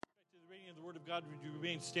the Word of God, would you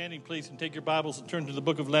remain standing, please, and take your Bibles and turn to the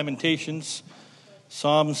book of Lamentations.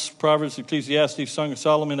 Psalms, Proverbs, Ecclesiastes, Song of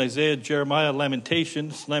Solomon, Isaiah, Jeremiah,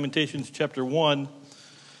 Lamentations. Lamentations chapter 1.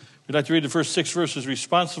 We'd like to read the first 6 verses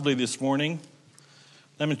responsively this morning.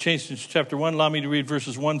 Lamentations chapter 1, allow me to read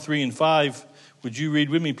verses 1, 3, and 5. Would you read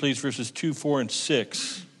with me, please, verses 2, 4, and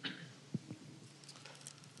 6.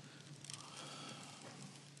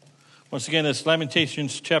 Once again, that's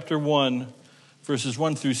Lamentations chapter 1, verses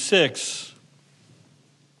 1 through 6,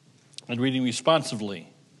 and reading responsively.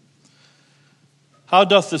 How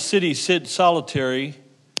doth the city sit solitary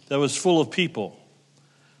that was full of people?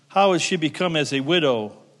 How is she become as a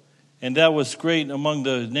widow, and that was great among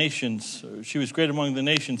the nations? She was great among the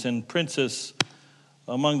nations and princess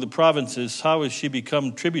among the provinces. How is she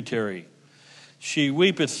become tributary? She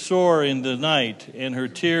weepeth sore in the night, and her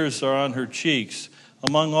tears are on her cheeks.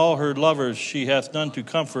 Among all her lovers she hath none to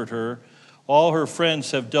comfort her. All her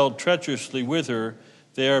friends have dealt treacherously with her.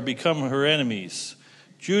 They are become her enemies.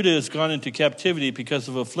 Judah is gone into captivity because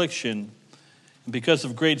of affliction and because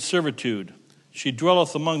of great servitude. She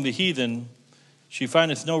dwelleth among the heathen. She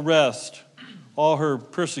findeth no rest. All her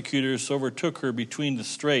persecutors overtook her between the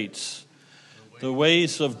straits. The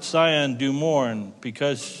ways of Zion do mourn,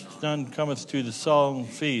 because none cometh to the solemn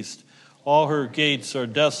feast. All her gates are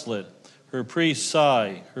desolate. Her priests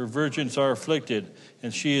sigh. Her virgins are afflicted,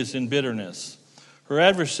 and she is in bitterness. Her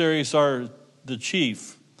adversaries are the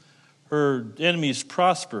chief. Her enemies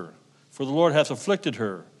prosper, for the Lord hath afflicted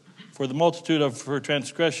her, for the multitude of her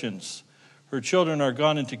transgressions. Her children are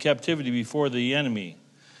gone into captivity before the enemy.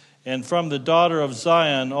 And from the daughter of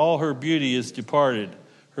Zion all her beauty is departed.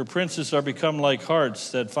 Her princes are become like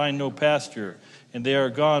harts that find no pasture, and they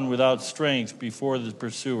are gone without strength before the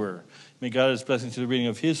pursuer. May God add his blessing to the reading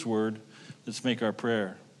of his word. Let's make our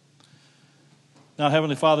prayer. Now,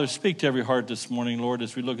 Heavenly Father, speak to every heart this morning, Lord,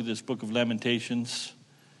 as we look at this book of Lamentations.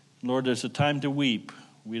 Lord, there's a time to weep.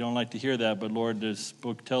 We don't like to hear that, but Lord, this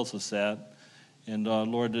book tells us that. And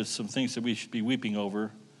Lord, there's some things that we should be weeping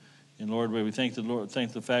over. And Lord, we thank the Lord,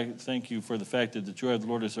 thank you for the fact that the joy of the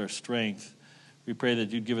Lord is our strength. We pray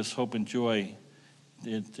that you'd give us hope and joy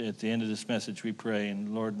at the end of this message, we pray.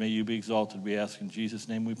 And Lord, may you be exalted, we ask in Jesus'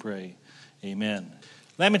 name we pray. Amen.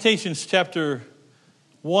 Lamentations chapter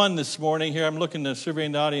 1 this morning. Here I'm looking at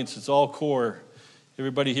surveying the audience. It's all core.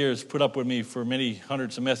 Everybody here has put up with me for many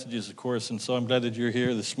hundreds of messages, of course, and so I'm glad that you're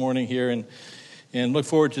here this morning here and look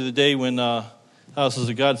forward to the day when houses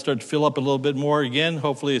of God start to fill up a little bit more again.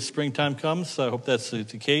 Hopefully as springtime comes. I hope that's the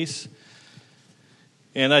case.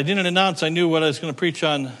 And I didn't announce, I knew what I was going to preach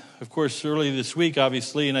on, of course, early this week,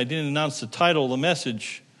 obviously, and I didn't announce the title of the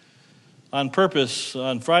message on purpose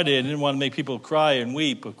on Friday. I didn't want to make people cry and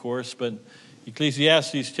weep, of course, but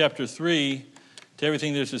Ecclesiastes chapter 3, to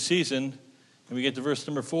everything there's a season, and we get to verse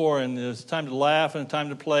number 4, and there's a time to laugh and a time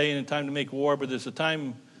to play and a time to make war, but there's a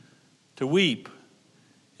time to weep.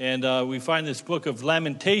 And we find this book of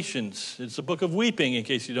Lamentations. It's a book of weeping, in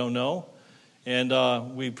case you don't know.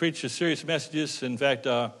 And we preach a series of messages. In fact,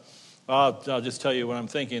 I'll just tell you what I'm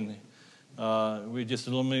thinking. We just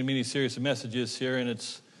a little mini series of messages here, and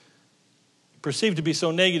it's perceived to be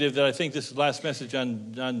so negative that I think this is the last message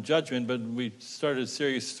on judgment, but we started a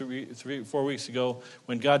series 4 weeks ago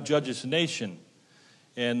when God judges a nation.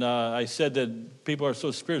 And I said that people are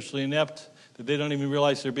so spiritually inept that they don't even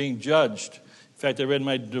realize they're being judged. In fact, I read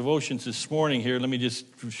my devotions this morning here. Let me just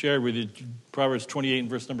share with you Proverbs 28 and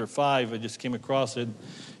verse number 5. I just came across it,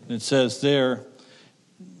 and it says there,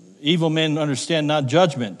 evil men understand not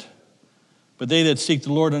judgment, but they that seek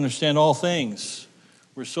the Lord understand all things.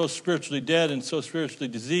 We're so spiritually dead and so spiritually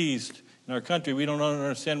diseased in our country, we don't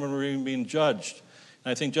understand when we're even being judged.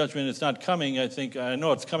 And I think judgment is not coming. I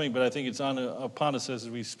know it's coming, but I think it's upon us as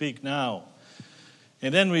we speak now.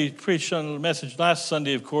 And then we preached on a message last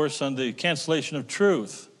Sunday, of course, on the cancellation of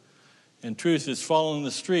truth. And truth is fallen in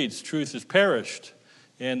the streets. Truth has perished.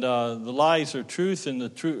 And the lies are truth,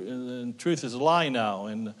 and truth is a lie now.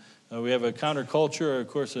 And we have a counterculture, of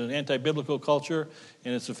course, an anti-biblical culture,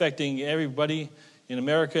 and it's affecting everybody in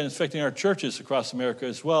America, and it's affecting our churches across America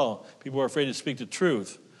as well. People are afraid to speak the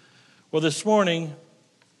truth. Well, this morning,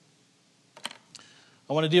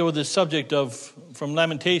 I want to deal with this subject from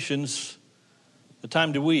Lamentations, the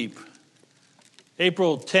time to weep.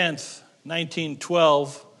 April 10th,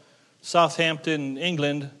 1912, Southampton,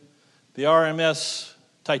 England, the RMS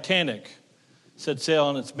Titanic set sail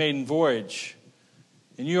on its maiden voyage.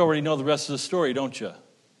 And you already know the rest of the story, don't you?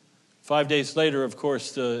 5 days later, of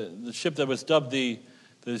course, the ship that was dubbed the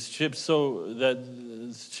ship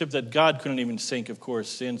that God couldn't even sink, of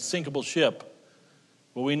course, the unsinkable ship.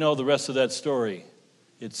 Well, we know the rest of that story.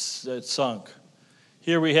 It's sunk.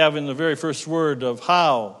 Here we have in the very first word of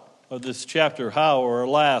how of this chapter, how or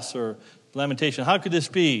alas or lamentation. How could this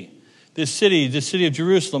be? This city of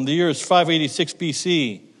Jerusalem, the year is 586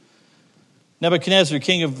 BC. Nebuchadnezzar,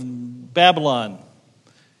 king of Babylon,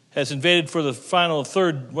 has invaded for the final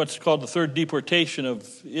third, what's called the third deportation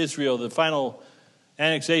of Israel, the final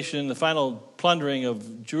annexation, the final plundering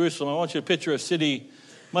of Jerusalem. I want you to picture a city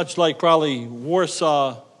much like probably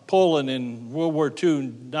Warsaw, Poland in World War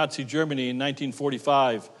II, Nazi Germany in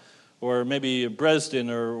 1945, or maybe Dresden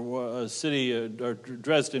or a city, or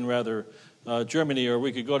Dresden rather, Germany, or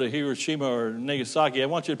we could go to Hiroshima or Nagasaki. I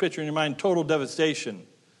want you to picture in your mind total devastation.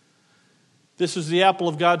 This was the apple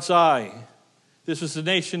of God's eye. This was the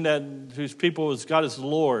nation whose people was God as the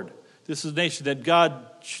Lord. This is the nation that God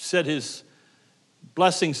set his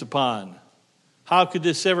blessings upon. How could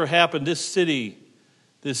this ever happen? This city,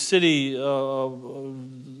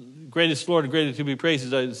 greatest Lord and greatest to be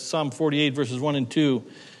praised, is Psalm 48, verses 1 and 2.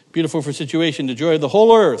 Beautiful for situation. The joy of the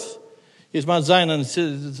whole earth is Mount Zion on the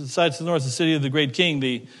sides of the north, the city of the great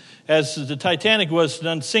king. As the Titanic was an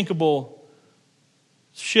unsinkable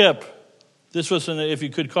ship, this was, if you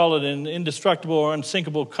could call it, an indestructible or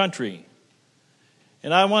unsinkable country.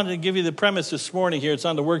 And I wanted to give you the premise this morning here. It's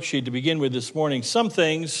on the worksheet to begin with this morning. Some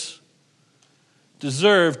things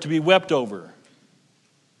deserve to be wept over.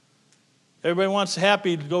 Everybody wants a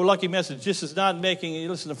happy-go-lucky message. This is not making...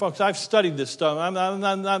 Listen, folks, I've studied this stuff. I'm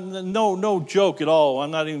no joke at all. I'm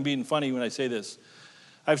not even being funny when I say this.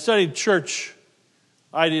 I've studied church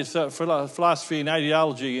ideas, philosophy and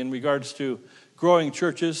ideology in regards to growing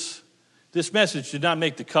churches. This message did not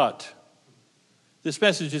make the cut. This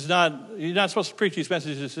message is not... You're not supposed to preach these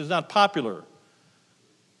messages. This is not popular.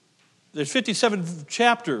 There's 57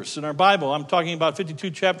 chapters in our Bible. I'm talking about 52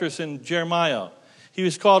 chapters in Jeremiah. He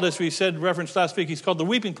was called, as we said, referenced last week, he's called the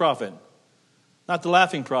weeping prophet, not the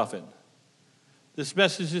laughing prophet. This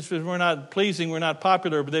message were not pleasing, were not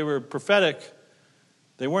popular, but they were prophetic.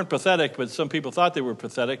 They weren't pathetic, but some people thought they were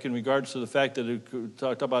pathetic in regards to the fact that it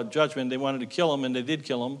talked about judgment. They wanted to kill him, and they did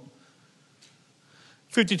kill him.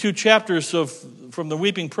 52 chapters from the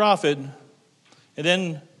weeping prophet, and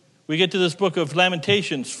then we get to this book of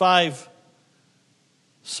Lamentations, 5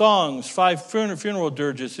 songs, 5 funeral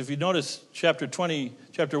dirges. If you notice, chapter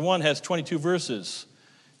 1 has 22 verses.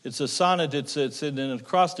 It's a sonnet. It's in an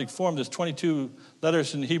acrostic form. There's 22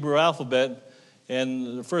 letters in the Hebrew alphabet,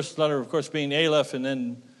 and the first letter, of course, being Aleph, and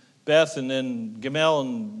then Beth, and then Gimel,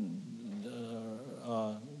 and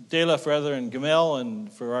Daleth, rather, and Gimel,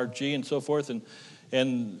 and for our G, and so forth.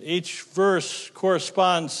 And each verse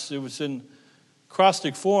corresponds. It was in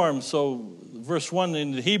acrostic form, so verse 1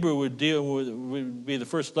 in the Hebrew would be the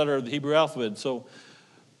first letter of the Hebrew alphabet. So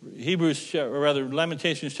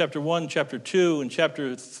Lamentations chapter 1, chapter 2, and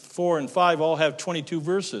chapter 4 and 5 all have 22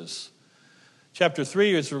 verses. Chapter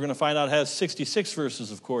 3, as we're going to find out, has 66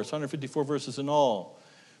 verses, of course, 154 verses in all.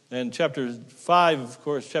 And chapter 5, of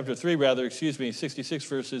course, chapter 3, 66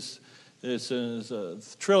 verses. Is a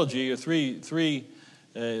trilogy, or three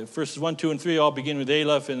verses 1, 2, and 3 all begin with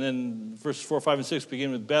Aleph, and then verses 4, 5, and 6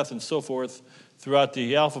 begin with Beth, and so forth throughout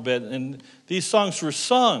the alphabet. And these songs were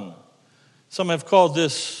sung. Some have called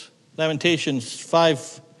this Lamentations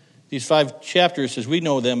these 5 chapters, as we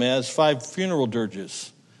know them as, 5 funeral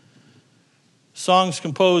dirges. Songs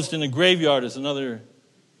composed in a graveyard is another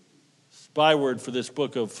byword for this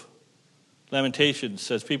book of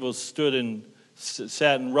Lamentations, as people stood and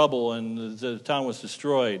sat in rubble and the town was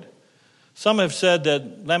destroyed. Some have said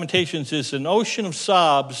that Lamentations is an ocean of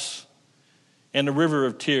sobs and a river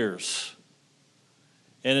of tears.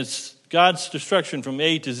 And it's God's destruction from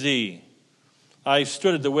A to Z. I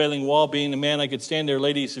stood at the Wailing Wall. Being a man, I could stand there.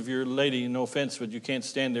 Ladies, if you're a lady, no offense, but you can't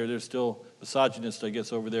stand there. There's still misogynists, I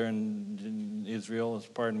guess, over there in Israel.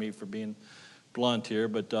 Pardon me for being blunt here.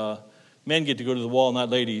 But men get to go to the wall, not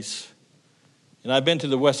ladies. And I've been to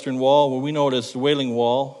the Western Wall, where we know it as the Wailing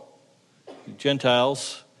Wall,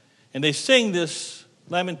 Gentiles. And they sing this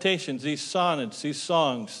Lamentations, these sonnets, these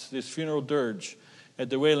songs, this funeral dirge at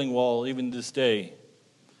the Wailing Wall even this day.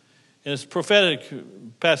 And it's a prophetic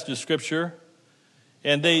passage of Scripture.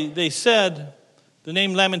 And they said the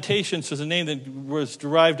name Lamentations is a name that was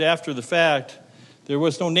derived after the fact. There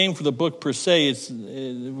was no name for the book per se.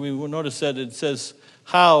 We will notice that it says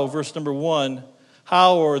how, verse number 1,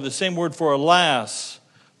 how, or the same word for alas,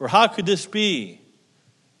 or how could this be?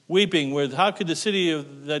 Weeping with, how could the city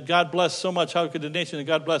that God blessed so much, how could the nation that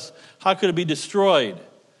God blessed, how could it be destroyed?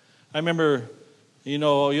 I remember, you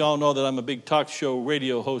all know that I'm a big talk show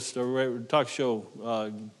radio host, or talk show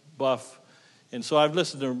buff. And so I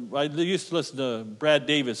used to listen to Brad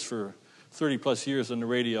Davis for 30 plus years on the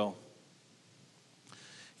radio.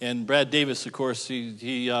 And Brad Davis, of course, he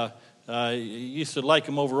used to like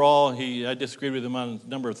him overall. I disagreed with him on a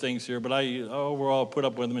number of things here, but I overall put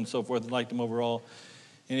up with him and so forth and liked him overall.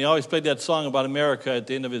 And he always played that song about America at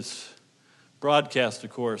the end of his broadcast, of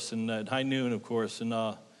course, and at high noon, of course.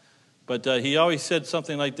 But he always said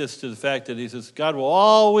something like this to the fact that he says, God will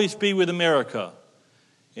always be with America.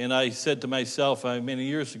 And I said to myself, many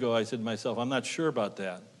years ago, I said to myself, I'm not sure about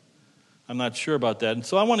that. I'm not sure about that. And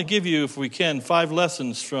so I want to give you, if we can, 5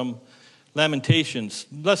 lessons from Lamentations.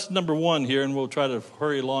 Lesson number 1 here, and we'll try to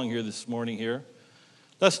hurry along here this morning here.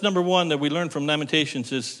 Lesson number 1 that we learned from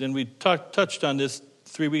Lamentations is, and we touched on this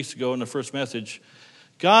 3 weeks ago in the first message,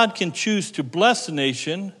 God can choose to bless the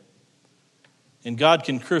nation, and God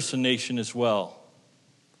can curse a nation as well.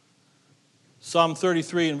 Psalm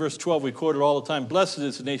 33 and verse 12, we quote it all the time. Blessed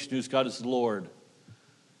is the nation whose God is the Lord.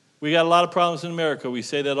 We got a lot of problems in America. We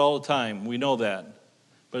say that all the time. We know that.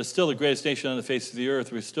 But it's still the greatest nation on the face of the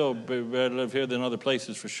earth. We still better live here than other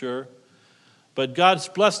places for sure. But God's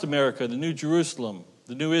blessed America, the new Jerusalem,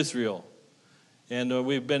 the new Israel. And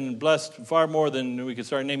we've been blessed far more than we could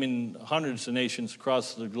start naming hundreds of nations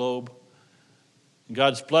across the globe. And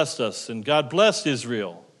God's blessed us. And God blessed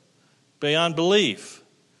Israel beyond belief.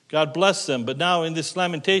 God blessed them. But now in this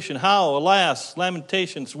lamentation, how, alas,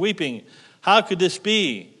 lamentations, weeping, how could this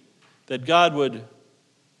be that God would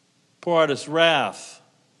pour out his wrath?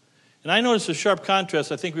 And I noticed a sharp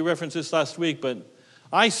contrast. I think we referenced this last week, but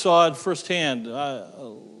I saw it firsthand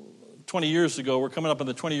 20 years ago. We're coming up on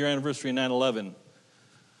the 20-year anniversary of 9/11.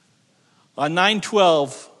 On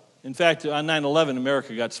 9/12, in fact, on 9/11,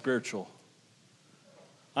 America got spiritual.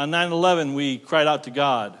 On 9/11, we cried out to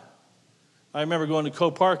God. I remember going to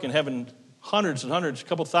Coe Park and having hundreds and hundreds, a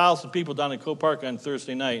couple thousand people down in Coe Park on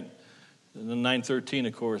Thursday night, and then 9/13,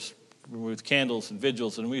 of course, with candles and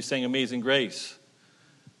vigils, and we sang Amazing Grace.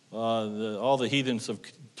 All the heathens of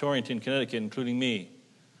Torrington, Connecticut, including me.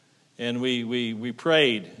 And we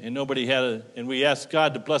prayed, and and we asked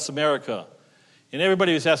God to bless America. And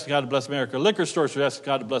everybody was asking God to bless America. Liquor stores were asking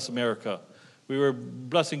God to bless America. We were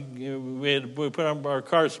blessing, we put on our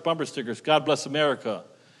cars bumper stickers, God bless America.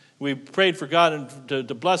 We prayed for God to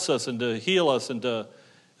bless us and to heal us and to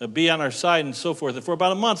be on our side and so forth. And for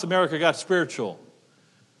about a month, America got spiritual.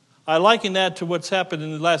 I liken that to what's happened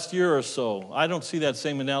in the last year or so. I don't see that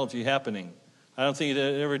same analogy happening. I don't think it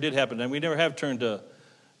ever did happen. And we never have turned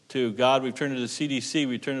to God. We've turned to the CDC.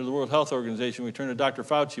 We've turned to the World Health Organization. We've turned to Dr.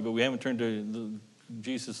 Fauci, but we haven't turned to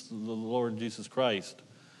the Lord Jesus Christ.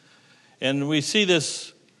 And we see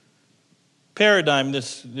this paradigm,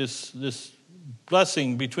 this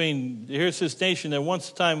blessing between, here's this nation that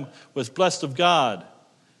once a time was blessed of God.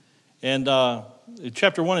 And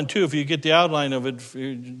chapter 1 and 2, if you get the outline of it,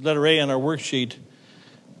 letter A on our worksheet.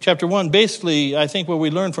 Chapter 1, basically, I think what we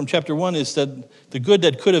learned from chapter 1 is that the good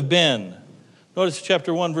that could have been. Notice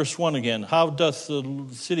chapter 1, verse 1 again. How doth the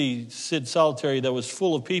city sit solitary that was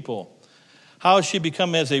full of people? How has she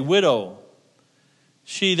become as a widow?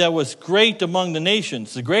 She that was great among the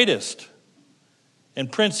nations, the greatest,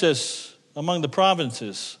 and princess among the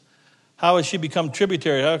provinces. How has she become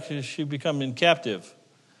tributary? How has she become captive?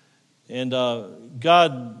 And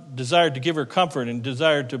God desired to give her comfort and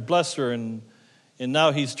desired to bless her, and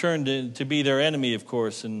now he's turned to be their enemy, of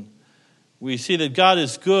course. And we see that God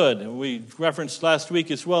is good. And we referenced last week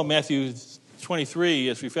as well, Matthew 23,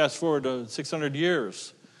 as we fast forward to 600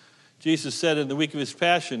 years. Jesus said in the week of his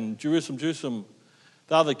passion, Jerusalem, Jerusalem,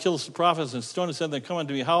 thou that killest the prophets and stonest them that come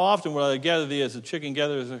unto me, how often will I gather thee as a chicken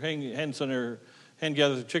gathers her hen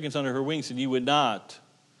gathers the chickens under her wings, and ye would not?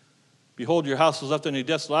 Behold, your house is left unto you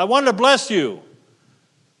desolate. I wanted to bless you.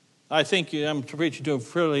 I think I'm preaching to a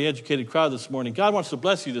fairly educated crowd this morning. God wants to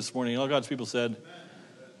bless you this morning. All God's people said.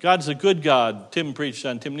 God's a good God. Tim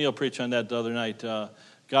Neal preached on that the other night.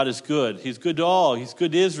 God is good. He's good to all. He's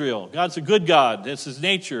good to Israel. God's a good God. That's his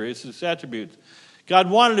nature. It's his attribute. God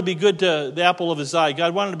wanted to be good to the apple of his eye.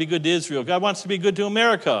 God wanted to be good to Israel. God wants to be good to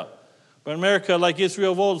America. But America, like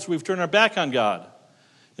Israel of old, we've turned our back on God.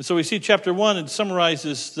 And so we see chapter 1, it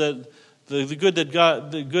summarizes that the good that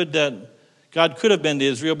God could have been to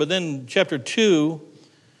Israel. But then chapter 2,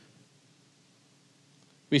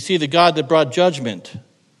 we see the God that brought judgment.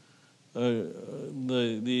 Look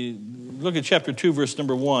at chapter 2, verse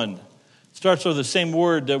number 1. It starts with the same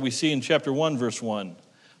word that we see in chapter 1, verse 1.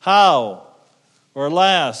 How, or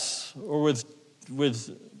alas, or with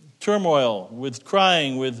turmoil, with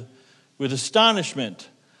crying, with astonishment.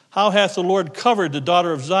 How hath the Lord covered the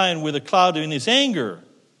daughter of Zion with a cloud in his anger,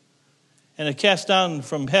 and hath cast down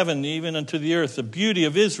from heaven even unto the earth the beauty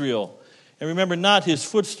of Israel, and remember not his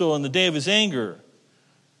footstool in the day of his anger.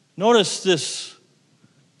 Notice this,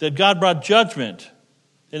 that God brought judgment.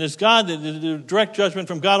 And it's God, the direct judgment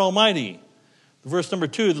from God Almighty. Verse number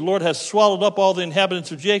 2, the Lord has swallowed up all the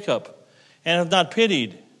inhabitants of Jacob and have not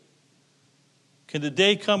pitied. Can the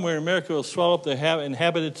day come where America will swallow up the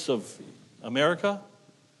inhabitants of America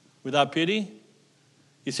without pity?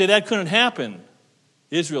 You say that couldn't happen.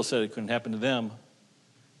 Israel said it couldn't happen to them.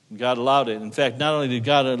 And God allowed it. In fact, not only did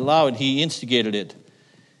God allow it, he instigated it.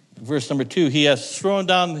 Verse number 2, he has thrown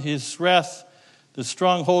down his wrath the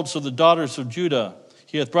strongholds of the daughters of Judah.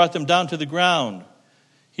 He hath brought them down to the ground.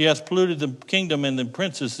 He hath polluted the kingdom and the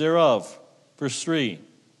princes thereof. Verse 3,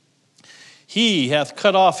 he hath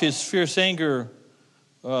cut off his fierce anger,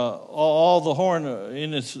 all the horn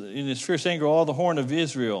in his fierce anger, all the horn of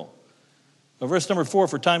Israel. Verse number 4,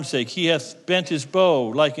 for time's sake, he hath bent his bow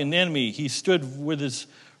like an enemy. He stood with his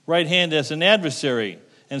right hand as an adversary,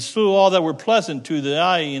 and slew all that were pleasant to the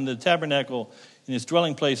eye in the tabernacle, in his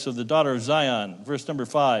dwelling place of the daughter of Zion. Verse number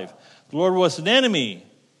 5, the Lord was an enemy,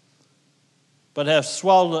 but hath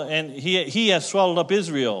swallowed, and he hath swallowed up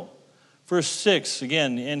Israel. Verse 6,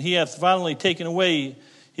 again, and he hath violently taken away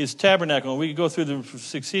his tabernacle. We could go through the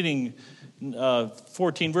succeeding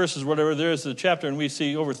 14 verses, whatever there is in the chapter, and we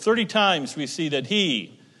see over 30 times we see that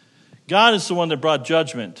God is the one that brought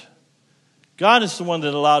judgment. God is the one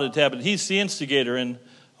that allowed it to happen. He's the instigator. And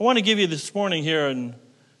I want to give you this morning here, and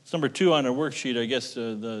it's number 2 on our worksheet. I guess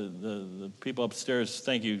the people upstairs,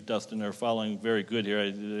 thank you, Dustin, are following very good here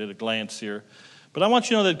at a glance here. But I want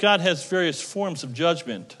you to know that God has various forms of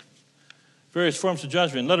judgment. Various forms of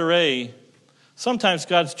judgment. Letter A, sometimes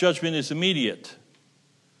God's judgment is immediate.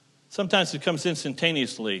 Sometimes it comes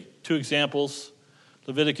instantaneously. 2 examples.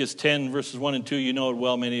 Leviticus 10, verses 1 and 2. You know it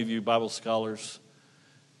well, many of you Bible scholars.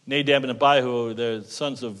 Nadab and Abihu, the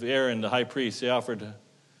sons of Aaron, the high priest, they offered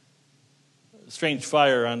strange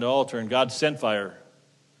fire on the altar, and God sent fire.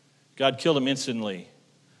 God killed them instantly.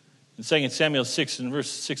 In 2 Samuel 6, and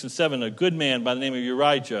verses 6 and 7, a good man by the name of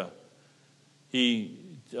Urijah,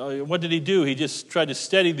 what did he do? He just tried to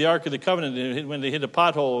steady the Ark of the Covenant, and when they hit a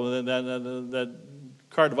pothole, that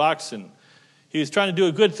cart of oxen. He was trying to do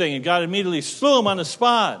a good thing, and God immediately slew him on the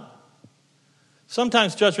spot.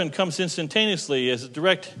 Sometimes judgment comes instantaneously as a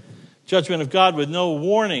direct judgment of God with no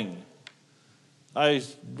warning. I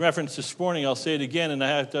referenced this morning, I'll say it again, and I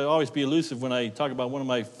have to always be elusive when I talk about one of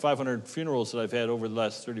my 500 funerals that I've had over the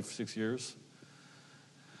last 36 years.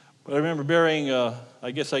 But I remember burying,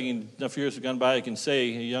 enough years have gone by, I can say,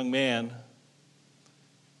 a young man,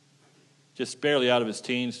 just barely out of his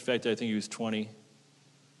teens. In fact, I think he was 20.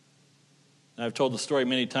 And I've told the story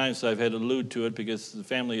many times, so I've had to allude to it because the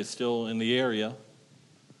family is still in the area.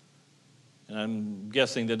 And I'm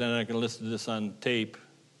guessing that they're not going to listen to this on tape.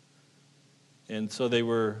 And so they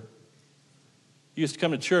used to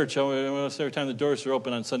come to church. Every time the doors were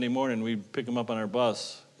open on Sunday morning, we'd pick him up on our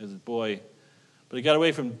bus as a boy. But he got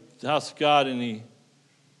away from the house of God, and he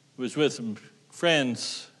was with some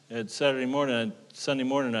friends at Sunday morning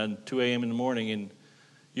on 2 a.m. in the morning, and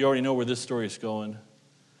you already know where this story is going.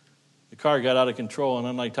 The car got out of control, and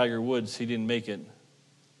unlike Tiger Woods, he didn't make it.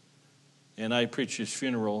 And I preached his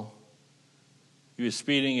funeral. He was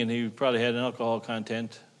speeding, and he probably had an alcohol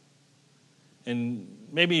content. And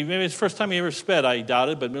maybe it's the first time he ever sped. I doubt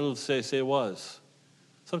it, but middle say it was.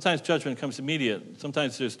 Sometimes judgment comes immediate.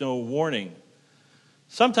 Sometimes there's no warning.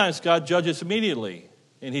 Sometimes God judges immediately,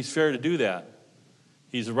 and he's fair to do that.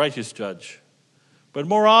 He's a righteous judge. But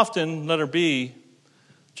more often, letter B,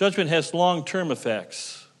 judgment has long-term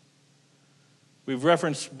effects. We've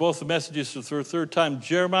referenced both the messages for the third time.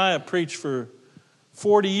 Jeremiah preached for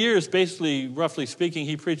 40 years, basically, roughly speaking.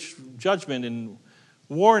 He preached judgment and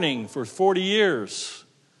warning for 40 years.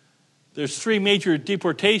 There's 3 major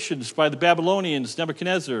deportations by the Babylonians,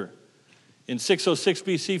 Nebuchadnezzar, in 606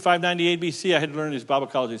 BC, 598 BC. I had to learn these Bible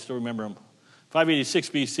college, I still remember them. 586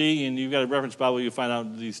 BC, and you've got a reference Bible, you'll find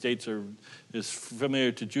out these dates are as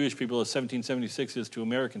familiar to Jewish people as 1776 is to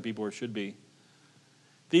American people, or should be.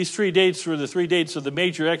 These 3 dates were the 3 dates of the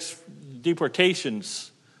major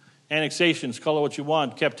deportations, annexations, call it what you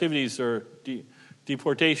want, captivities or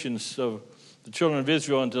deportations of the children of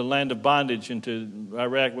Israel into the land of bondage, into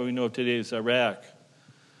Iraq, what we know of today is Iraq.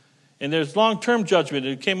 And there's long-term judgment.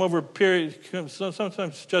 It came over a period,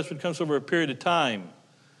 sometimes judgment comes over a period of time.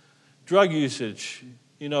 Drug usage,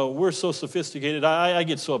 we're so sophisticated. I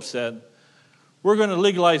get so upset. We're going to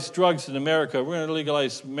legalize drugs in America. We're going to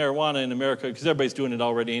legalize marijuana in America because everybody's doing it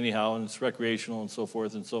already anyhow, and it's recreational and so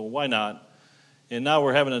forth, and so why not? And now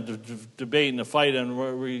we're having a debate and a fight on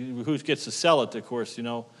who gets to sell it, of course,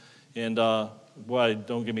 And, boy,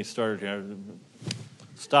 don't get me started here.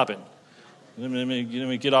 Stop it. Let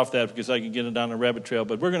me get off that because I can get it down a rabbit trail.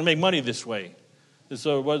 But we're going to make money this way. This is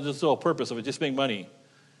the whole purpose of it, just make money.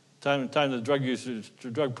 Time the drug users,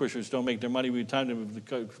 the drug pushers don't make their money. We time them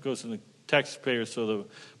it goes to the taxpayers, so the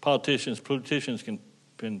politicians can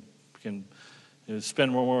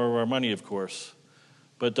spend more of our money, of course.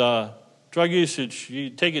 But drug usage,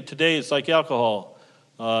 you take it today, it's like alcohol.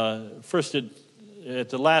 First, at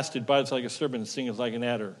the last, it bites like a serpent and stings like an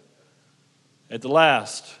adder. At the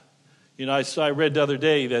last, I read the other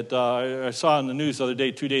day that I saw in the news the other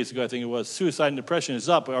day, 2 days ago, I think it was, suicide and depression is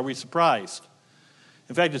up. Are we surprised?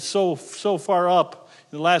 In fact, it's so far up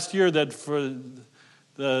in the last year that for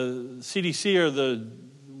the CDC or the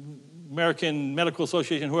American Medical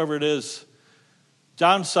Association, whoever it is,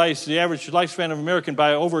 downsized the average lifespan of an American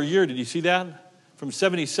by over a year. Did you see that? From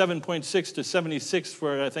 77.6 to 76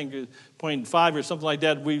 for, I think, 0.5 or something like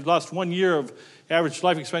that. We've lost 1 year of average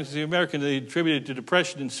life expectancy of Americans. They attributed to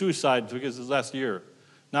depression and suicide because of last year.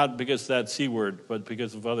 Not because of that C word, but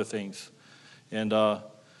because of other things. And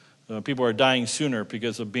people are dying sooner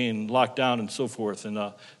because of being locked down and so forth.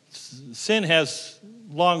 And sin has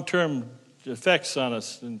long-term effects on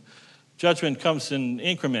us, and judgment comes in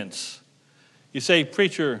increments. You say,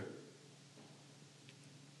 preacher,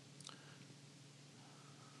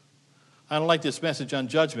 I don't like this message on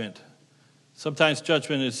judgment. Sometimes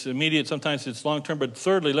judgment is immediate, sometimes it's long-term. But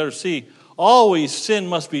thirdly, let us see, always sin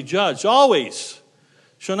must be judged. Always.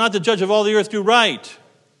 Shall not the judge of all the earth do right?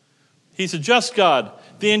 He's a just God.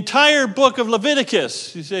 The entire book of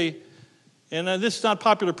Leviticus, you say, and this is not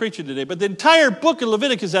popular preaching today, but the entire book of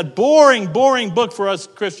Leviticus, that boring book for us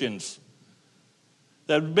Christians,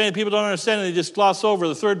 that many people don't understand and they just gloss over,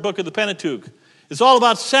 the third book of the Pentateuch. It's all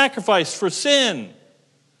about sacrifice for sin.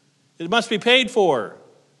 It must be paid for.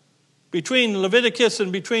 Between Leviticus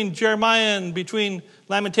and between Jeremiah and between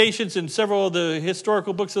Lamentations and several of the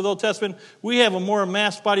historical books of the Old Testament, we have a more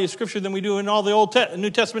amassed body of Scripture than we do in all the New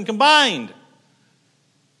Testament combined.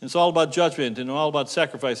 It's all about judgment and all about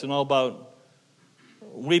sacrifice and all about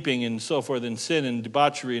weeping and so forth and sin and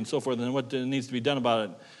debauchery and so forth and what needs to be done about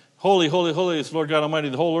it. Holy, holy, holy is Lord God Almighty.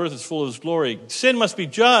 The whole earth is full of His glory. Sin must be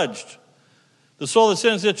judged. The soul that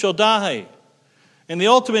sins it shall die. And the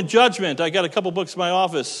ultimate judgment, I got a couple books in my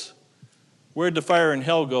office. Where'd the fire and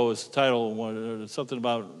hell go is the title. Something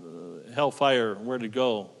about hellfire, where'd it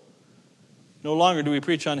go? No longer do we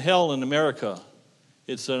preach on hell in America.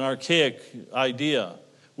 It's an archaic idea.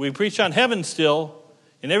 We preach on heaven still,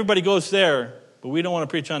 and everybody goes there, but we don't want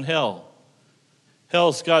to preach on hell.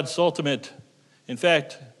 Hell's God's ultimate. In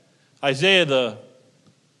fact, Isaiah, the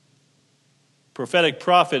prophetic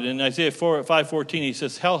prophet, in Isaiah 5:14, he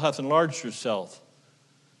says, hell hath enlarged herself.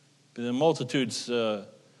 The multitudes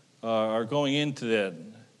are going into that.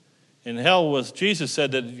 And hell was, Jesus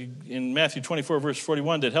said that in Matthew 24, verse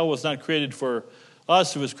 41, that hell was not created for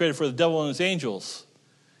us, it was created for the devil and his angels.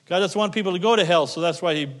 God doesn't want people to go to hell, so that's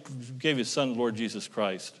why He gave His Son, Lord Jesus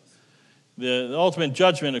Christ. The ultimate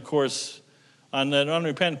judgment, of course, on that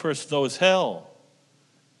unrepentant person, though, is hell.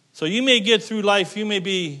 So you may get through life, you may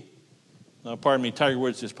be, pardon me, Tiger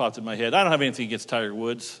Woods just popped in my head. I don't have anything against Tiger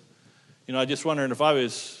Woods. I just wondering if I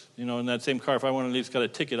was, in that same car, if I wanted at least got a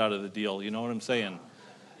ticket out of the deal, you know what I'm saying?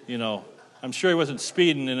 I'm sure he wasn't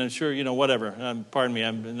speeding, and I'm sure, whatever. Pardon me,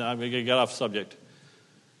 I got off subject.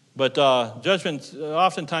 But judgment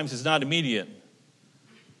oftentimes is not immediate.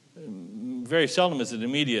 Very seldom is it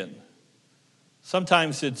immediate.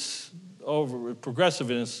 Sometimes it's progressive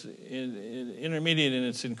and it's intermediate and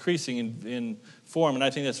it's increasing in form, and I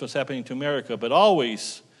think that's what's happening to America. But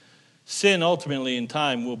always, sin ultimately in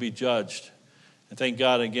time will be judged. And thank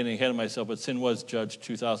God I'm getting ahead of myself, but sin was judged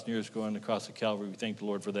 2,000 years ago on the cross of Calvary. We thank the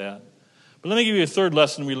Lord for that. But let me give you a third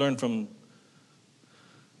lesson we learned from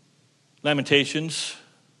Lamentations.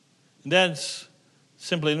 And that's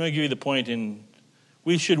simply, let me give you the point in,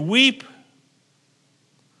 we should weep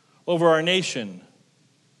over our nation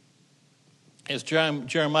as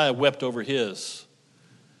Jeremiah wept over his.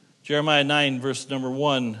 Jeremiah 9, verse number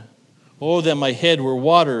 1, oh, that my head were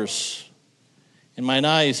waters, and mine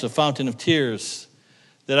eyes a fountain of tears,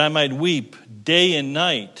 that I might weep day and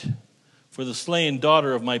night for the slain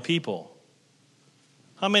daughter of my people.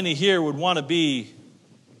 How many here would want to be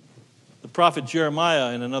the prophet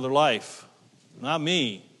Jeremiah in another life? Not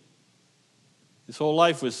me. His whole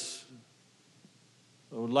life was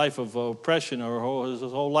a life of oppression, or his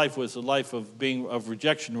whole life was a life of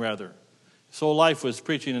rejection, rather. His whole life was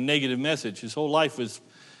preaching a negative message. His whole life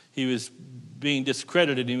he was being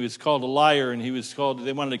discredited. He was called a liar, and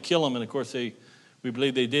they wanted to kill him, and of course we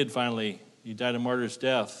believe they did finally. He died a martyr's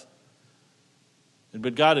death.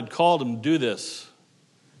 But God had called him to do this.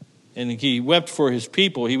 And he wept for his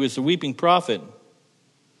people. He was a weeping prophet.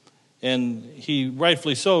 And he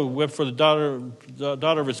rightfully so wept for the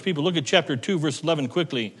daughter of his people. Look at chapter 2, verse 11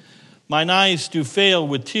 quickly. Mine eyes do fail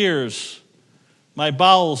with tears. My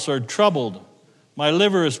bowels are troubled. My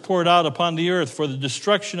liver is poured out upon the earth for the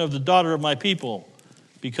destruction of the daughter of my people,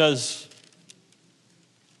 because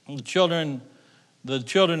the children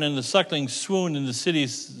and the sucklings swooned in the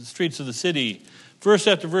streets of the city. Verse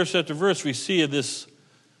after verse after verse, we see of this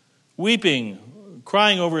weeping,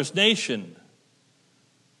 crying over his nation.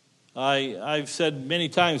 I've said many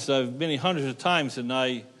times, many hundreds of times, and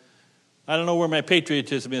I don't know where my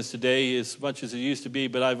patriotism is today as much as it used to be,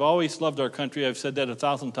 but I've always loved our country. I've said that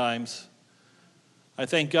 1,000 times. I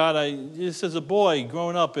thank God. Just as a boy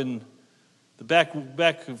growing up in the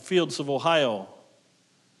back fields of Ohio,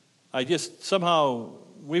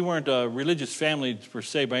 we weren't a religious family per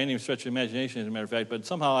se by any stretch of imagination, as a matter of fact, but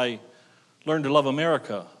somehow I learned to love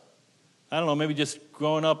America. I don't know, maybe just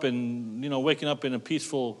growing up and, waking up in a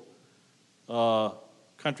peaceful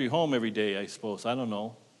country home every day, I suppose. I don't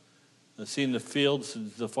know. Seeing the fields,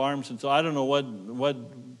 the farms, and so I don't know what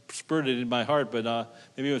spurred it in my heart, but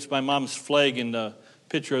maybe it was my mom's flag and the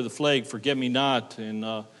picture of the flag, Forget Me Not, in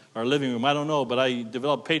our living room. I don't know, but I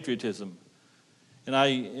developed patriotism. And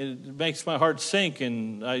it makes my heart sink,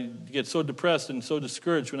 and I get so depressed and so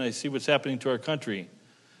discouraged when I see what's happening to our country.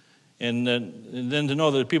 And then to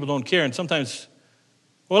know that people don't care. And sometimes,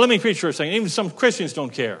 let me preach for a second. Even some Christians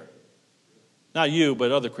don't care. Not you,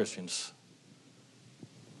 but other Christians.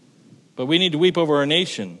 But we need to weep over our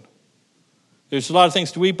nation. There's a lot of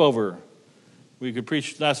things to weep over. We could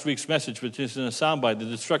preach last week's message, which is in a soundbite, the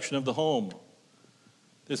destruction of the home.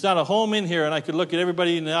 There's not a home in here, and I could look at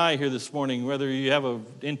everybody in the eye here this morning, whether you have an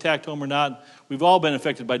intact home or not. We've all been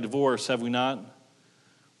affected by divorce, have we not?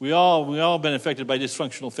 We all been affected by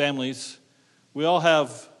dysfunctional families. We all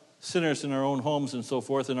have sinners in our own homes and so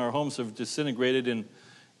forth, and our homes have disintegrated. And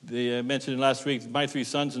they mentioned last week, my 3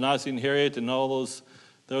 sons, and Ozzie and Harriet, and all those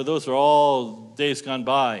are all days gone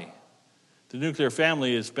by. The nuclear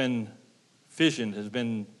family has been fissioned, has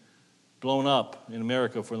been blown up in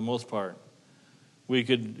America for the most part.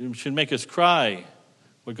 It should make us cry.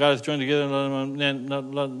 What God has joined together,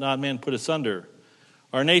 not man put asunder.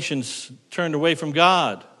 Our nation's turned away from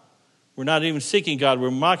God. We're not even seeking God.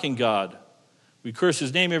 We're mocking God. We curse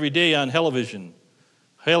his name every day on television.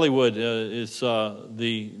 Hollywood is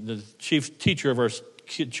the chief teacher of our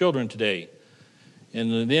children today.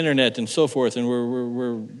 And the internet and so forth. And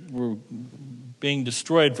we're being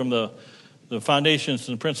destroyed from the foundations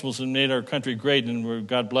and the principles that made our country great, and where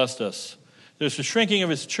God blessed us. There's the shrinking of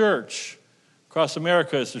his church. Across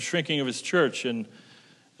America, it's the shrinking of his church. And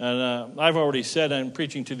I've already said I'm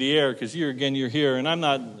preaching to the air because you're here. And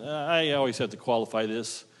I always have to qualify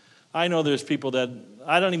this. I know there's people that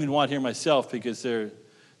I don't even want here myself because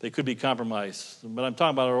they could be compromised. But I'm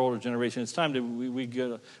talking about our older generation. It's time that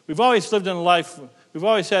we've always lived in a life, we've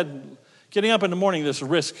always had, getting up in the morning, there's a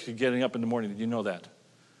risk of getting up in the morning. Did you know that?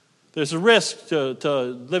 There's a risk to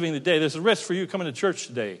living the day. There's a risk for you coming to church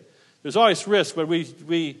today. There's always risk, but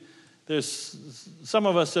there's some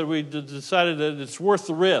of us that we decided that it's worth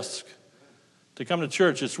the risk to come to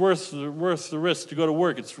church. It's worth the risk to go to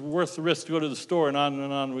work. It's worth the risk to go to the store, and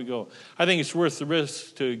on we go. I think it's worth the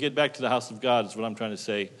risk to get back to the house of God is what I'm trying to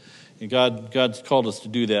say. And God's called us to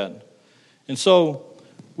do that. And so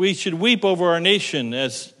we should weep over our nation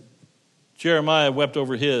as Jeremiah wept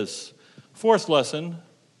over his. Fourth lesson,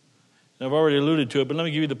 and I've already alluded to it, but let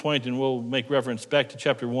me give you the point, and we'll make reference back to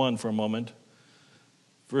chapter 1 for a moment.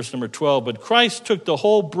 Verse number 12, but Christ took the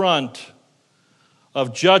whole brunt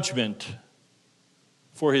of judgment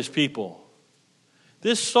for his people.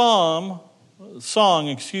 This song,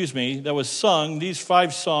 that was sung, these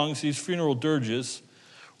 5 songs, these funeral dirges,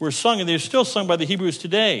 were sung, and they're still sung by the Hebrews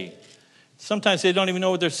today. Sometimes they don't even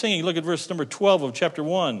know what they're singing. Look at verse number 12 of chapter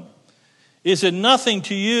 1. Is it nothing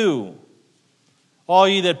to you, all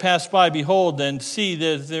ye that pass by, behold, and see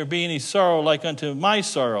that there be any sorrow like unto my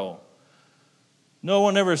sorrow? No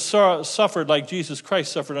one ever suffered like Jesus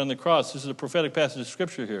Christ suffered on the cross. This is a prophetic passage of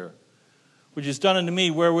Scripture here. Which is done unto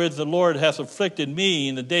me, wherewith the Lord hath afflicted me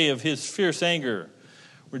in the day of his fierce anger.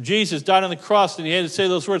 Where Jesus died on the cross, and he had to say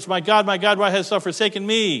those words, my God, why hast thou forsaken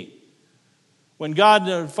me? When God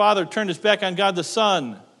the Father turned his back on God the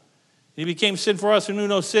Son, he became sin for us who knew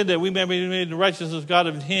no sin, that we may be made the righteousness of God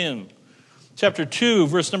of him. Chapter 2,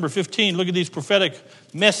 verse number 15. Look at these prophetic,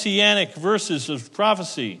 messianic verses of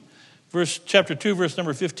prophecy. Chapter 2, verse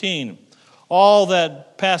number 15. All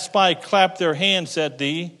that pass by clap their hands at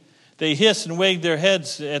thee. They hiss and wag their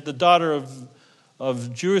heads at the daughter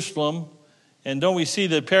of Jerusalem. And don't we see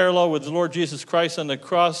the parallel with the Lord Jesus Christ on the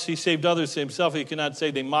cross? He saved others, himself he cannot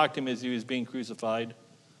save. They mocked him as he was being crucified.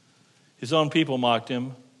 His own people mocked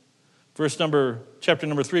him. Chapter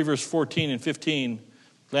number 3, verse 14 and 15.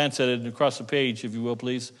 Glance at it across the page, if you will,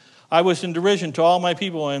 please. I was in derision to all my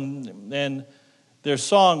people, and their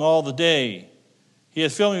song all the day. He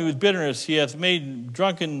hath filled me with bitterness. He hath made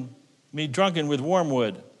me drunken with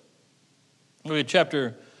wormwood. Look at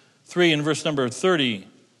chapter 3 and verse number 30.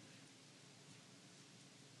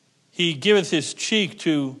 He giveth his cheek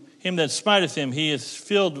to him that smiteth him. He is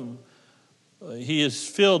filled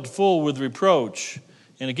full with reproach.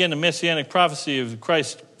 And again, the messianic prophecy of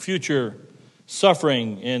Christ's future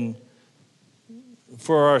suffering and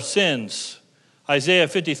for our sins. Isaiah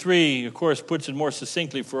 53, of course, puts it more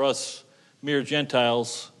succinctly for us mere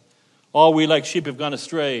Gentiles. All we like sheep have gone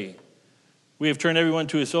astray. We have turned everyone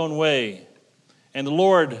to his own way. And the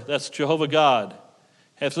Lord, that's Jehovah God,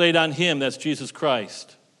 hath laid on him, that's Jesus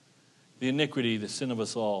Christ, the iniquity, the sin of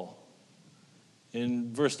us all.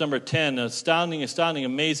 In verse number 10, astounding,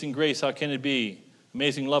 amazing grace, how can it be?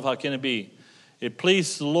 Amazing love, how can it be? It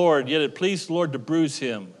pleased the Lord, yet it pleased the Lord to bruise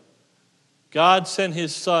him. God sent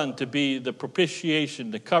his Son to be the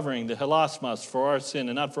propitiation, the covering, the hilasmos for our sin,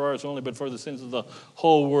 and not for ours only, but for the sins of the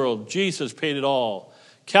whole world. Jesus paid it all.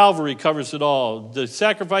 Calvary covers it all. The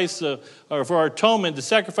sacrifice for our atonement, the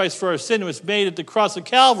sacrifice for our sin was made at the cross of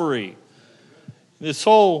Calvary. This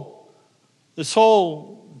whole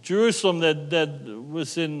Jerusalem that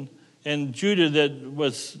was in Judah that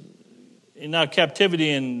was in now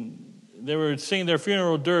captivity, and they were singing their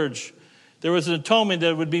funeral dirge. There was an atonement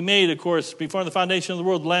that would be made, of course, before the foundation of the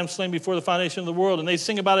world, the lamb slain before the foundation of the world. And they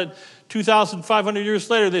sing about it 2,500 years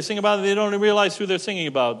later. They sing about it. They don't even realize who they're singing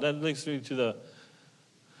about. That links me to the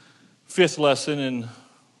fifth lesson, and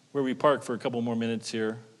where we park for a couple more minutes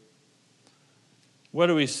here. What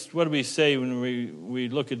do we say when we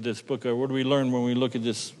look at this book? Or what do we learn when we look at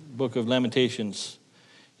this book of Lamentations?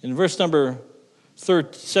 In verse number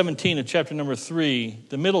 17 of chapter number 3,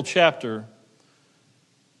 the middle chapter,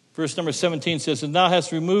 verse number 17 says, "And thou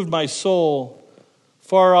hast removed my soul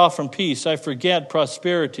far off from peace. I forget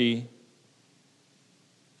prosperity."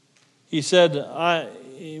 He said,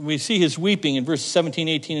 we see his weeping in verses 17,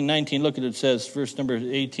 18, and 19. Look at it says, verse number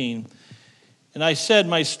 18. "And I said,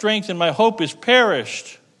 my strength and my hope is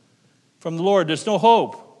perished from the Lord." There's no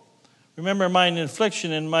hope. "Remember mine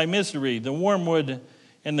affliction and my misery, the wormwood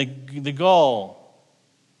and the gall."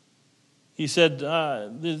 He said,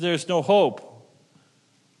 there's no hope.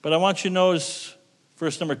 But I want you to notice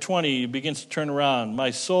verse number 20, it begins to turn around.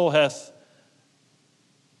 "My soul hath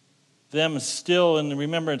them still in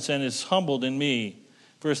remembrance and is humbled in me."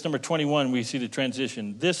 Verse number 21, we see the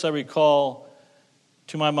transition. "This I recall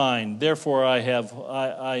to my mind, therefore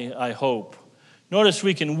I hope." Notice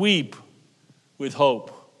we can weep with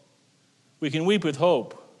hope. We can weep with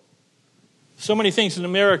hope. So many things in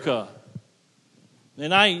America.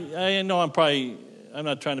 And I know I'm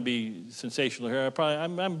not trying to be sensational here.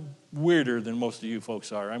 I'm weirder than most of you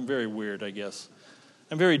folks are. I'm very weird, I guess.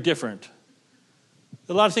 I'm very different.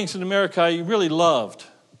 A lot of things in America I really loved.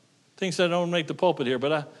 Things that don't make the pulpit here,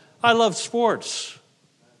 but I love sports.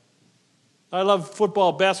 I love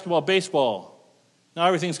football, basketball, baseball. Now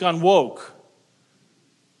everything's gone woke.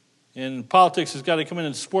 And politics has got to come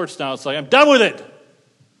in sports now. It's like, I'm done with it.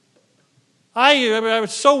 I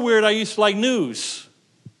was so weird, I used to like news.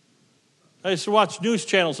 I used to watch news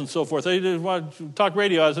channels and so forth. I used to watch talk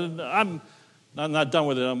radio. I'm not done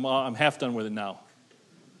with it. I'm half done with it now.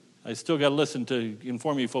 I still got to listen to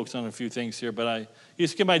inform you folks on a few things here, but I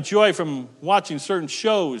used to get my joy from watching certain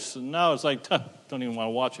shows, and now it's like, don't even want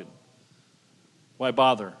to watch it. Why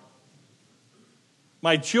bother?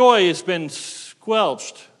 My joy has been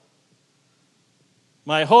squelched.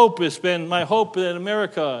 My hope that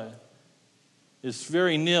America is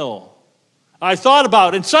very nil. I thought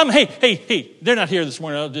about it, and some, hey, they're not here this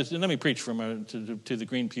morning. Let me preach for a minute to the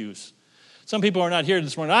green pews. Some people are not here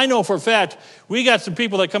this morning. I know for a fact we got some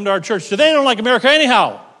people that come to our church, so they don't like America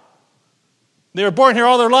anyhow. They were born here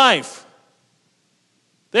all their life.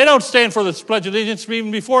 They don't stand for the Pledge of Allegiance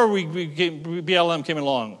even before BLM came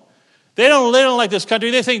along. They don't like this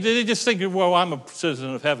country. They just think, well, I'm a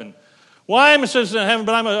citizen of heaven. Well, I'm a citizen of heaven,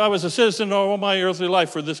 but I was a citizen all my earthly life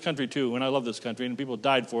for this country too, and I love this country, and people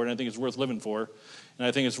died for it, and I think it's worth living for, and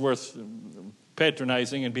I think it's worth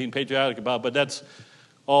patronizing and being patriotic about, but that's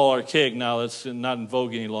all archaic now. That's not in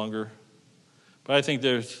vogue any longer. But I think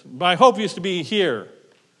my hope used to be here.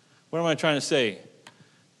 What am I trying to say?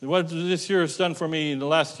 What this year has done for me in the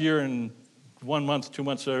last year and 1 month, 2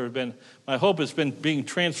 months that I've been, my hope has been being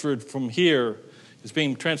transferred from here. It's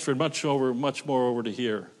being transferred much more over to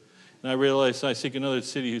here. And I realize I seek another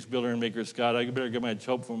city whose builder and maker is God. I better get my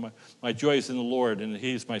hope from my joy is in the Lord, and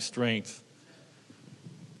He is my strength.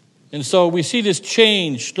 And so we see this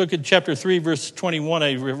change. Look at chapter 3, verse 21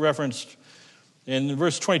 I referenced And in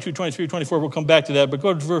verse 22, 23, 24, we'll come back to that. But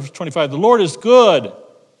go to verse 25. The Lord is good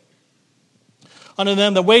unto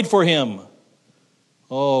them that wait for him.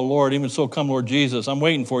 Oh, Lord, even so come, Lord Jesus. I'm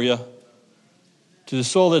waiting for you. To the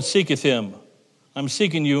soul that seeketh him. I'm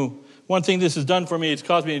seeking you. One thing this has done for me, it's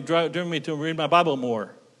caused me to read my Bible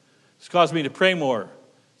more. It's caused me to pray more.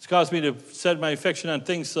 It's caused me to set my affection on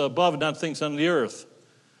things above and not things on the earth.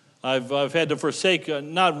 I've had to forsake,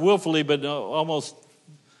 not willfully, but almost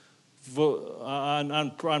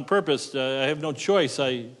on purpose. I have no choice.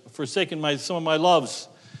 I've forsaken some of my loves,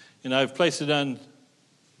 and I've placed it on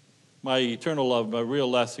my eternal love, my real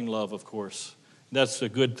lasting love, of course. That's a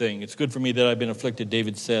good thing. It's good for me that I've been afflicted,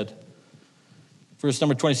 David said. Verse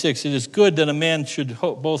number 26, it is good that a man should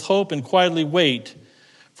both hope and quietly wait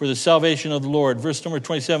for the salvation of the Lord. Verse number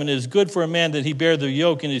 27, it is good for a man that he bear the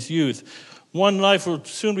yoke in his youth. One life will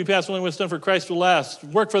soon be past, only what's done for Christ will last.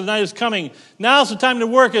 Work for the night is coming. Now's the time to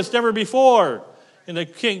work as never before for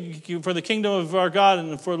the kingdom of our God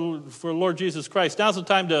and for Lord Jesus Christ. Now's the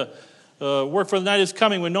time to work, for the night is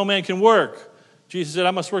coming when no man can work. Jesus said,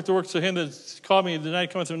 I must work the works of him that called me. The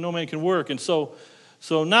night cometh when no man can work. And so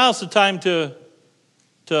now's the time to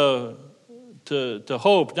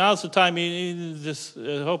hope. Now's the time,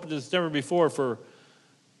 hope as never before, for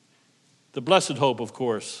the blessed hope, of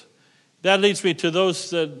course. That leads me to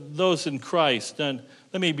those in Christ. And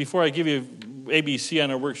before I give you ABC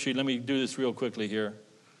on our worksheet, let me do this real quickly here.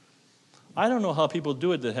 I don't know how people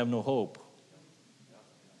do it that have no hope.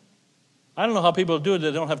 I don't know how people do it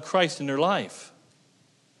that don't have Christ in their life.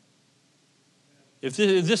 If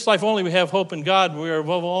this life only we have hope in God, we are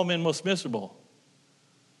above all men most miserable.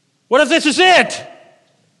 What if this is it?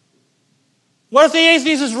 What if the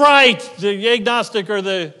atheist is right? The agnostic or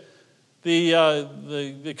the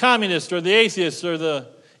communist or the atheist or the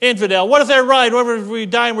infidel. What if they're right? What if we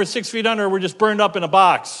die and we're 6 feet under, or we're just burned up in a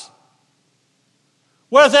box?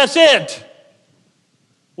 What if that's it?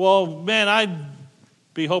 Well, man, I'd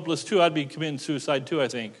be hopeless too. I'd be committing suicide too, I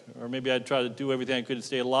think. Or maybe I'd try to do everything I could to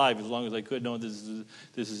stay alive as long as I could, knowing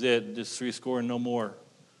this is it, just 70 and no more.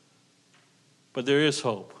 But there is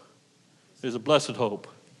hope. There's a blessed hope.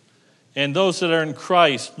 And those that are in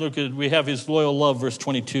Christ, we have his loyal love, verse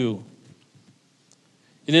 22.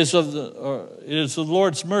 It is the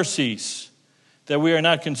Lord's mercies that we are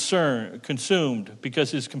not consumed,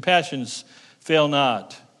 because his compassions fail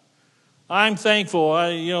not. I'm thankful.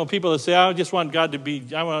 People that say, I just want God to be,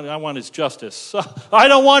 I want his justice. I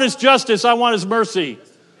don't want his justice. I want his mercy.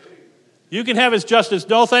 You can have his justice.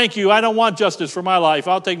 No, thank you. I don't want justice for my life.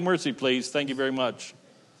 I'll take mercy, please. Thank you very much.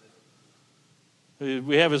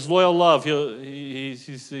 We have his loyal love.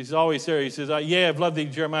 He's always there. He says, I've loved thee,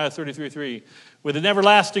 Jeremiah 33:3, with an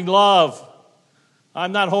everlasting love.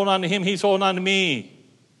 I'm not holding on to him. He's holding on to me.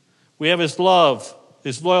 We have his love,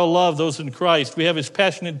 his loyal love, those in Christ. We have his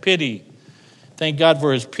passionate pity. Thank God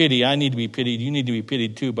for his pity. I need to be pitied. You need to be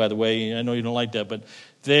pitied too, by the way. I know you don't like that, but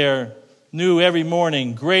they're new every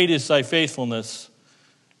morning. Great is thy faithfulness.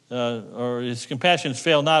 Or his compassions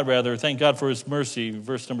fail not, rather. Thank God for his mercy.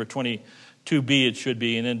 Verse number 22b it should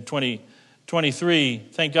be. And then 23,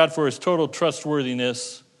 thank God for his total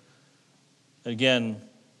trustworthiness. Again,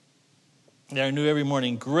 they are new every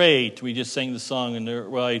morning. Great. We just sang the song in the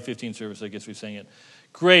 8:15 service. I guess we sang it.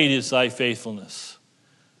 Great is thy faithfulness.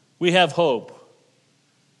 We have hope.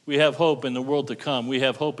 We have hope in the world to come. We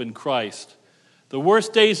have hope in Christ. The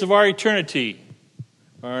worst days of our eternity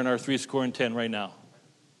are in our 70 right now.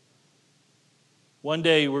 One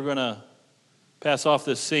day we're going to pass off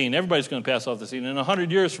this scene. Everybody's going to pass off the scene. In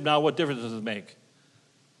 100 years from now, what difference does it make?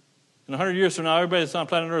 In 100 years from now, everybody that's on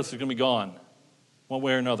planet Earth is going to be gone, one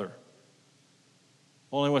way or another.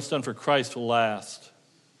 Only what's done for Christ will last.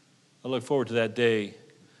 I look forward to that day.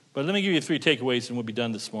 But let me give you 3 takeaways and we'll be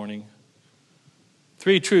done this morning.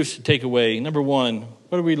 3 truths to take away. Number 1,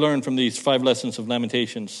 what do we learn from these 5 lessons of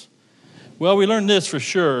Lamentations? Well, we learned this for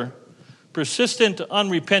sure. Persistent,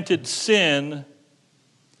 unrepented sin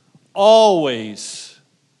always,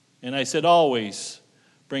 and I said always,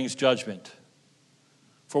 brings judgment.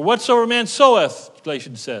 For whatsoever man soweth,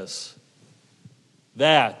 Galatians says,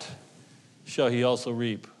 that shall he also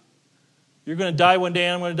reap. You're going to die one day,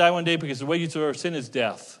 and I'm going to die one day, because the wages of our sin is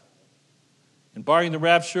death. And barring the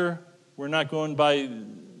rapture, we're not going by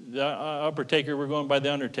the upper taker, we're going by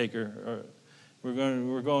the undertaker.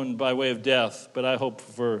 We're going by way of death, but I hope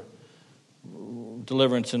for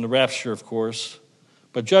deliverance in the rapture, of course.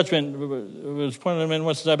 But judgment, it was pointed out,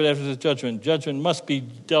 what's the after this judgment? Judgment must be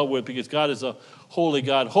dealt with, because God is a holy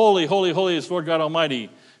God. Holy, holy, holy is Lord God Almighty.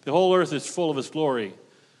 The whole earth is full of his glory.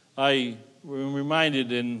 I am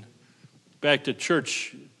reminded back to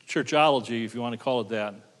churchology, if you want to call it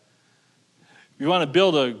that. you want to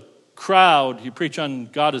build a crowd, you preach on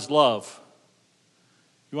God is love.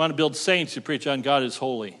 You want to build saints, you preach on God is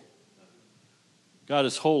holy. God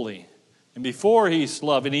is holy. And before he's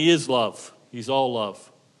love, and he is love, he's all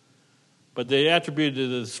love. But the attribute,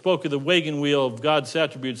 the spoke of the wagon wheel of God's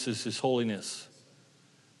attributes is his holiness.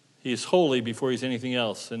 He is holy before he's anything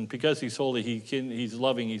else. And because he's holy, he's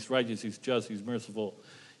loving, he's righteous, he's just, he's merciful,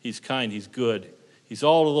 he's kind, he's good. He's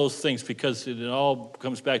all of those things because it all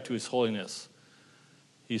comes back to his holiness.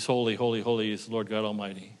 He's holy, holy, holy is the Lord God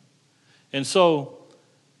Almighty. And so,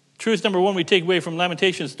 truth number one we take away from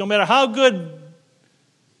Lamentations, no matter how good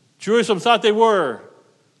Jerusalem thought they were,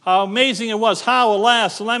 how amazing it was, how,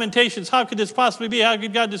 alas, the Lamentations, how could this possibly be? How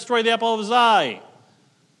could God destroy the apple of his eye?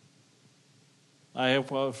 I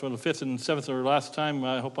hope for the fifth and seventh or last time,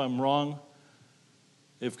 I hope I'm wrong.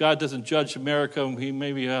 If God doesn't judge America, he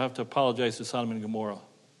maybe have to apologize to Sodom and Gomorrah.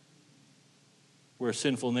 We're a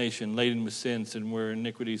sinful nation, laden with sins, and where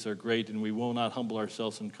iniquities are great, and we will not humble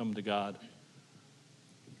ourselves and come to God.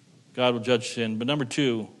 God will judge sin. But number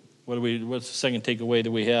two, what's the second takeaway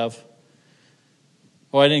that we have?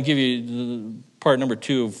 Oh, I didn't give you part number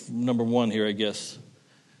two of number one here, I guess.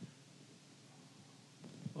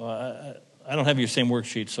 I don't have your same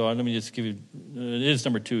worksheet, so let me just give you, it is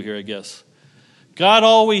number two here, I guess. God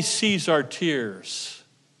always sees our tears.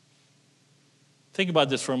 Think about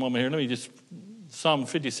this for a moment here. Let me just, Psalm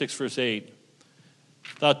 56, verse 8.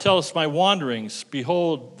 Thou tellest my wanderings.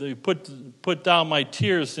 Behold, they put down my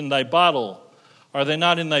tears in thy bottle. Are they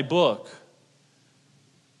not in thy book?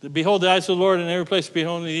 Behold, the eyes of the Lord in every place,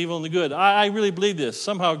 behold the evil and the good. I really believe this.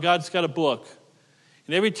 Somehow God's got a book.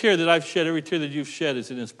 And every tear that I've shed, every tear that you've shed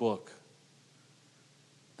is in his book.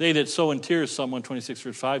 They that sow in tears, Psalm 126,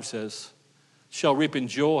 verse 5 says, shall reap in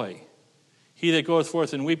joy. He that goeth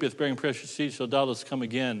forth and weepeth, bearing precious seed, shall doubtless come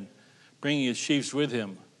again, bringing his sheaves with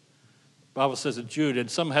him. The Bible says in Jude, and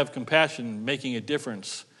some have compassion, making a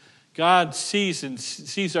difference. God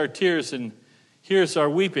sees our tears and hears our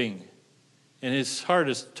weeping, and his heart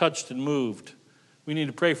is touched and moved. We need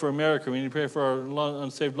to pray for America. We need to pray for our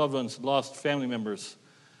unsaved loved ones, lost family members.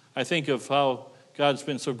 I think of how God's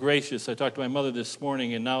been so gracious. I talked to my mother this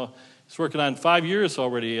morning, and now he's working on 5 years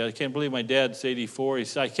already. I can't believe my dad's 84.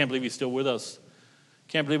 I can't believe he's still with us.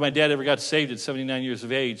 Can't believe my dad ever got saved at 79 years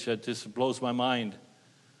of age. That just blows my mind.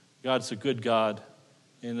 God's a good God.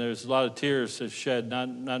 And there's a lot of tears that shed, not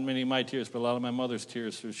many of my tears, but a lot of my mother's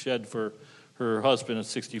tears were shed for her husband at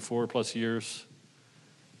 64 plus years.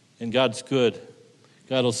 And God's good.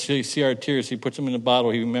 God will see our tears. He puts them in a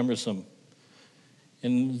bottle. He remembers them.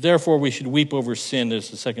 And therefore we should weep over sin. There's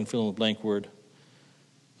the second fill in the blank word.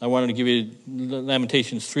 I wanted to give you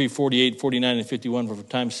Lamentations 3, 48, 49, and 51 for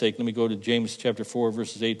time's sake. Let me go to James chapter 4,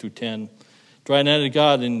 verses 8 through 10. Draw nigh to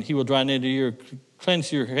God, and he will draw nigh to you.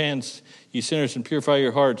 Cleanse your hands, ye sinners, and purify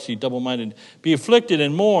your hearts, ye double-minded. Be afflicted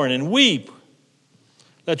and mourn and weep.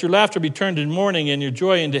 Let your laughter be turned into mourning and your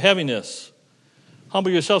joy into heaviness. Humble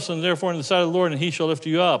yourselves therefore in the sight of the Lord, and he shall lift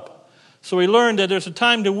you up. So we learned that there's a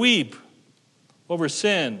time to weep over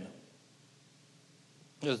sin.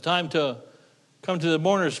 There's a time to come to the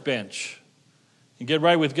mourner's bench and get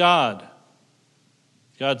right with God.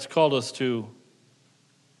 God's called us to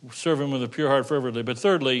serve him with a pure heart fervently. But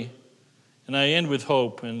thirdly, and I end with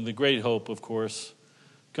hope, and the great hope, of course,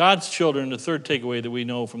 God's children, the third takeaway that we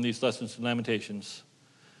know from these lessons in Lamentations.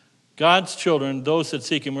 God's children, those that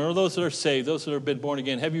seek him, or those that are saved, those that have been born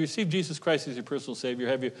again, have you received Jesus Christ as your personal Savior?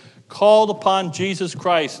 Have you called upon Jesus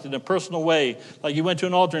Christ in a personal way, like you went to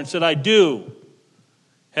an altar and said, I do?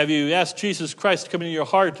 Have you asked Jesus Christ to come into your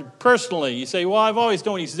heart personally? You say, well, I've always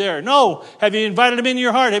known he's there. No. Have you invited him into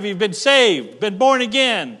your heart? Have you been saved, been born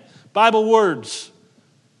again? Bible words.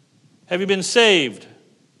 Have you been saved?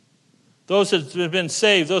 Those that have been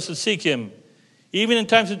saved, those that seek him, even in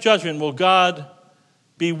times of judgment, will God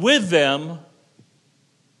be with them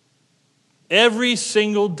every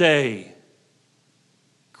single day.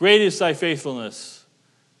 Great is thy faithfulness.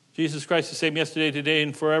 Jesus Christ is the same yesterday, today,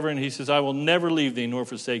 and forever, and he says, I will never leave thee nor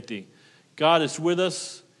forsake thee. God is with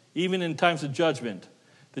us even in times of judgment.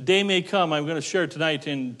 The day may come, I'm going to share tonight,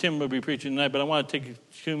 and Tim will be preaching tonight, but I want to take a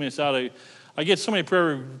few minutes out. I get so many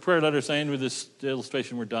prayer letters. I end with this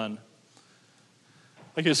illustration, we're done.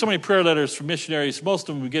 I get so many prayer letters from missionaries. Most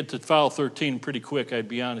of them we get to file 13 pretty quick, I'd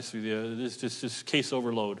be honest with you. It's just case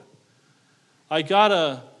overload. I got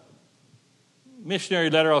a missionary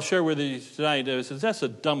letter I'll share with you tonight. It says, that's a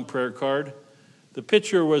dumb prayer card. The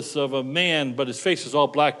picture was of a man, but his face was all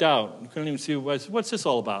blacked out. You couldn't even see. I said, what's this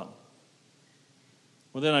all about?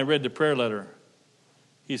 Well, then I read the prayer letter.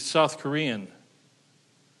 He's South Korean.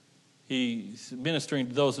 He's ministering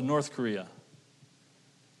to those in North Korea.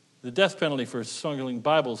 the death penalty for smuggling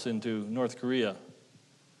Bibles into North Korea.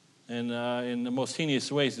 And in the most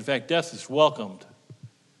heinous ways. In fact, death is welcomed.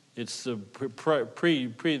 It's the pre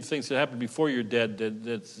things that happen before you're dead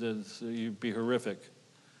that's you'd be horrific.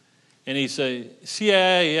 And he's a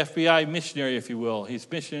CIA, FBI missionary, if you will. He's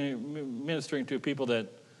ministering to people that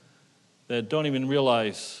don't even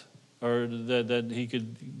realize, or that he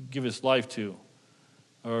could give his life to,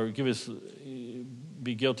 or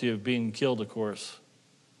be guilty of being killed, of course.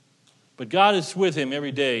 But God is with him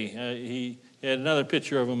every day. He had another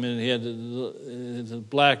picture of him, and he had the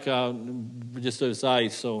black out just his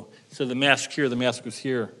eyes. So the mask here, the mask was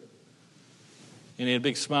here. And he had a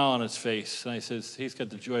big smile on his face. And I says, he's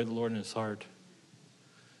got the joy of the Lord in his heart.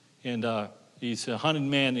 And he's a hunted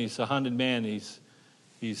man. He's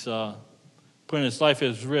putting his life at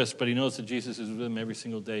his risk, but he knows that Jesus is with him every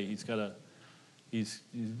single day. He's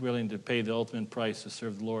willing to pay the ultimate price to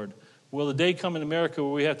serve the Lord. Will the day come in America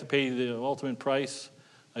where we have to pay the ultimate price?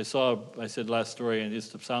 I said last story, and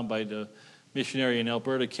just a soundbite, a missionary in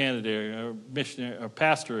Alberta, Canada, a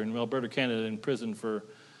pastor in Alberta, Canada, in prison for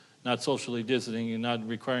not socially distancing and not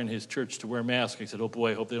requiring his church to wear masks. He said, oh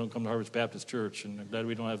boy, I hope they don't come to Harvest Baptist Church, and I'm glad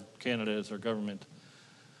we don't have Canada as our government.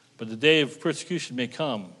 But the day of persecution may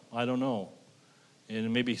come. I don't know. And it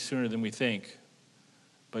may be sooner than we think.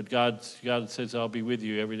 But God says, I'll be with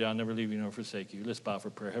you every day. I'll never leave you nor forsake you. Let's bow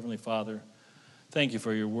for prayer. Heavenly Father, thank you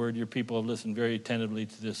for your word. Your people have listened very attentively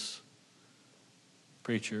to this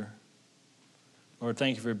preacher. Lord,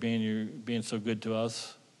 thank you for being so good to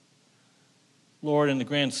us. Lord, in the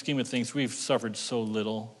grand scheme of things, we've suffered so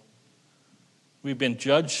little. We've been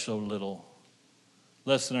judged so little,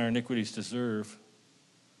 less than our iniquities deserve.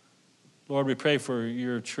 Lord, we pray for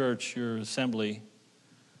your church, your assembly.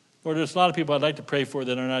 Lord, there's a lot of people I'd like to pray for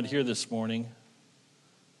that are not here this morning.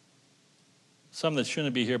 Some that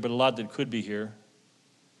shouldn't be here, but a lot that could be here.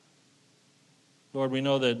 Lord, we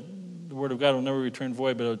know that the word of God will never return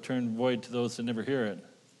void, but it will return void to those that never hear it.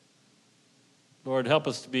 Lord, help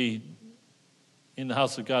us to be in the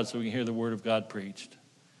house of God so we can hear the word of God preached.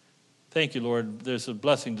 Thank you, Lord. There's a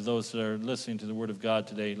blessing to those that are listening to the word of God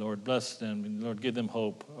today. Lord, bless them. And Lord, give them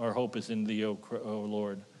hope. Our hope is in thee, O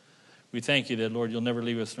Lord. We thank you that, Lord, you'll never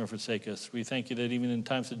leave us nor forsake us. We thank you that even in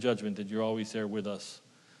times of judgment that you're always there with us.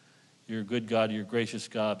 You're a good God. You're a gracious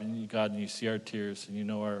God, and you see our tears, and you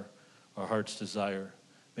know our heart's desire.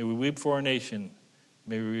 May we weep for our nation.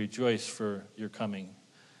 May we rejoice for your coming.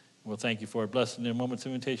 We'll thank you for it. Blessed in their moments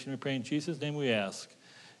of invitation, we pray in Jesus' name we ask.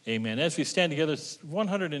 Amen. As we stand together,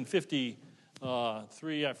 153,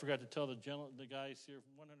 I forgot to tell the guys here,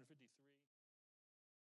 150.